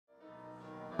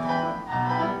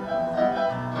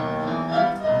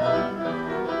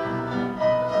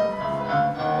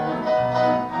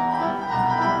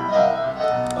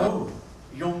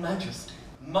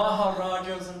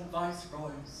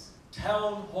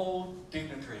all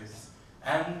dignitaries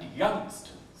and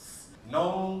youngsters.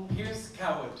 Noël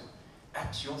Coward,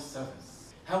 at your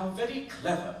service. How very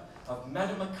clever of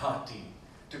Madame McCarthy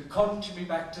to conjure me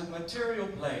back to the material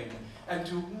plane and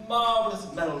to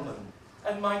marvellous Melbourne.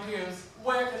 And my dears,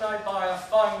 where can I buy a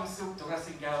fine silk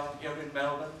dressing gown here in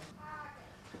Melbourne?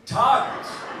 Target!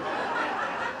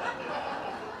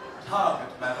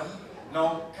 Target, madam.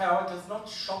 No, Coward does not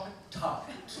shop at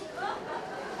Target.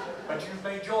 But you've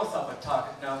made yourself a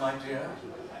target now, my dear.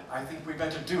 I think we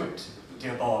better do it,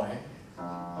 dear boy.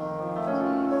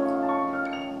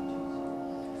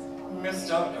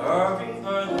 Mr. Irving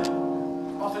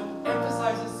Berlin often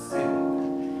emphasizes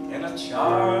sin in a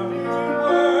charming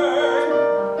way.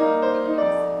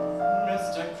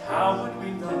 Mr. Coward,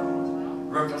 we know,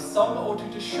 wrote a song or two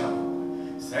to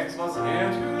show sex was here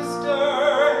to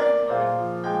stay.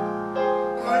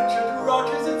 Richard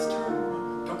Rogers, it's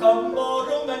true, took a more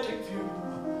romantic view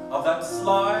of that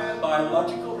sly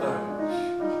biological urge.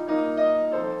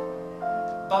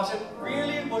 But it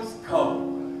really was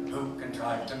Cole who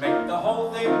contrived to make the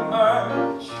whole thing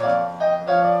merge.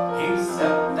 He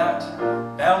said that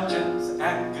Belgians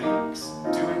and Greeks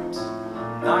do it.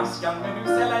 Nice young men who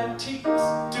sell antiques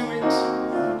do it.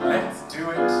 Let's do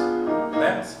it.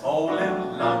 Let's fall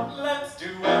in love. Let's do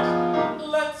it.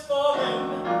 Let's fall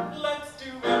in. Let's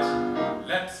do it.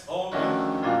 Let's fall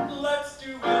in. Let's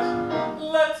do it.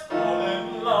 Let's fall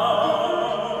in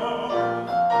love.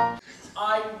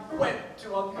 I went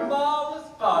to a marvelous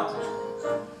party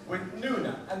with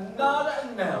Nuna and Nada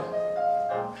and Mel.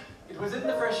 It was in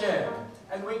the fresh air,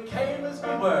 and we came as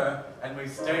we were, and we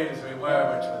stayed as we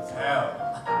were, which was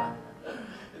hell.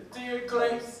 Dear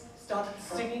Grace started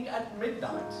singing at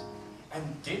midnight, and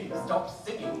didn't stop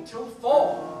singing till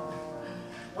 4.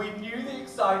 We knew the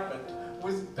excitement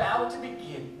was bound to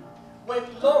begin when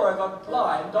Laura got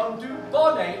blind on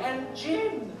Dubonnet and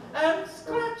gin, and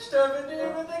scratched over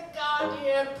there with a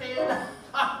Cartier pin.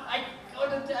 I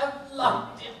couldn't have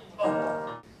loved it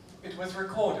more. It was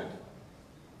recorded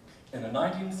in a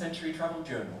 19th century travel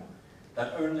journal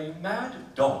that only mad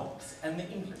dogs and the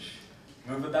English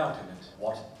move about in it.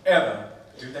 Whatever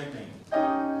do they mean?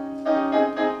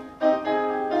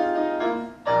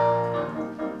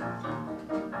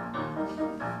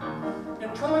 In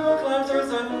tropical climes there are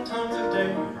 7 times a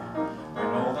day when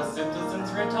all the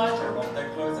citizens retire off their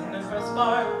clothes and then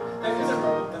perspire. There is a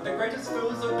rule that the greatest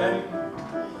fools obey,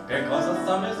 because the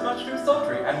sun is much too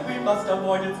sultry and we must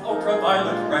avoid its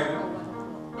ultraviolet rays.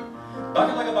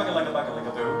 Bucket like a bucket like a bucket like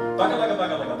a boo. Bucket like a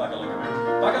bucket like a bucket like a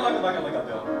boo. Bucket like a bucket like a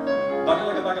bill. Bucket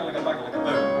like a bucket like a bucket like a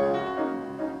boo.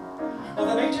 Well,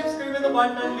 the natives scream and the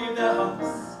white men leave their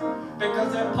huts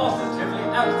because they're positively,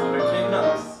 absolutely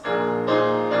nuts.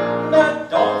 Mad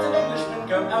dogs and Englishmen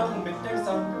go out in midday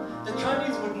sun. The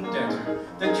Chinese wouldn't dare to.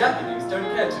 The Japanese don't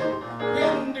care to.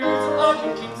 Hindus and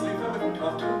Argentines leave her within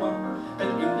 12 to 1. But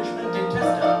Englishmen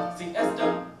detest her. Siesta.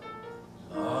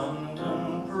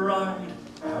 London pride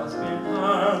has been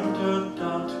handed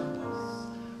down to us.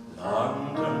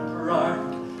 London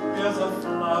pride is a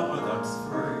flower that's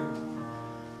free.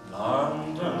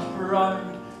 London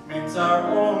pride means our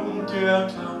own dear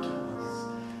town to us,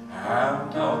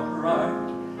 and our pride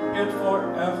it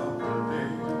forever will be.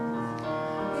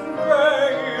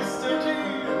 Grey city,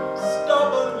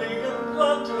 stubbornly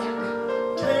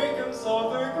implanted, taken so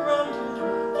for granted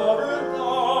for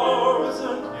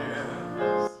 1,000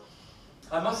 years.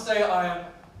 I must say I am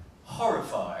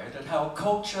horrified at how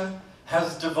culture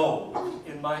has devolved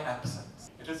in my absence.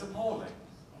 It is appalling.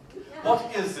 What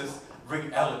is this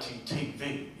reality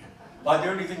TV? Why, the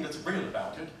only thing that's real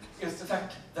about it is the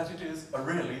fact that it is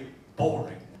really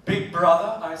boring. Big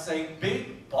Brother, I say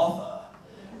big bother.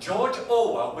 George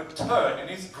Orwell would turn in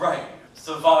his grave.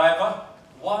 Survivor,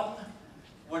 one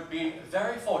would be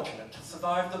very fortunate to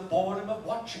survive the boredom of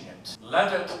watching it.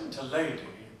 Led it to lady,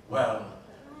 well,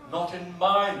 not in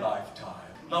my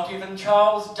lifetime. Not even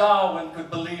Charles Darwin could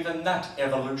believe in that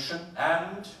evolution.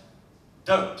 And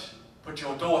don't put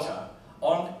your daughter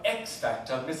on X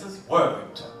Factor, Mrs.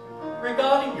 Worthington.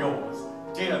 Regarding yours,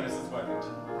 dear Mrs.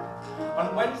 Worthington,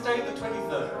 on Wednesday the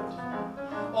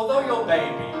 23rd, although your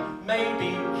baby may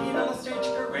be keen on a stage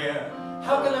career,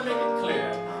 how can I make it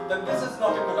clear that this is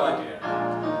not a good idea?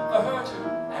 For her to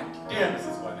act, dear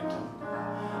Mrs. Worthington,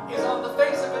 is on the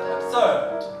face of it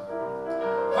absurd.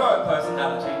 Her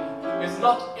personality is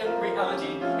not in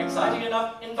reality exciting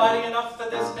enough, inviting enough for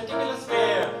this particular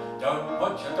sphere. Don't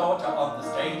put your daughter on the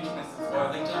stage, Mrs.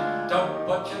 Worthington. Don't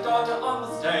put your daughter on the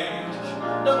stage.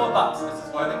 No more buts,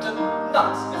 Mrs. Worthington.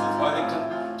 Nuts, Mrs.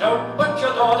 Worthington. Don't put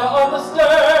your daughter on the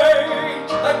stage.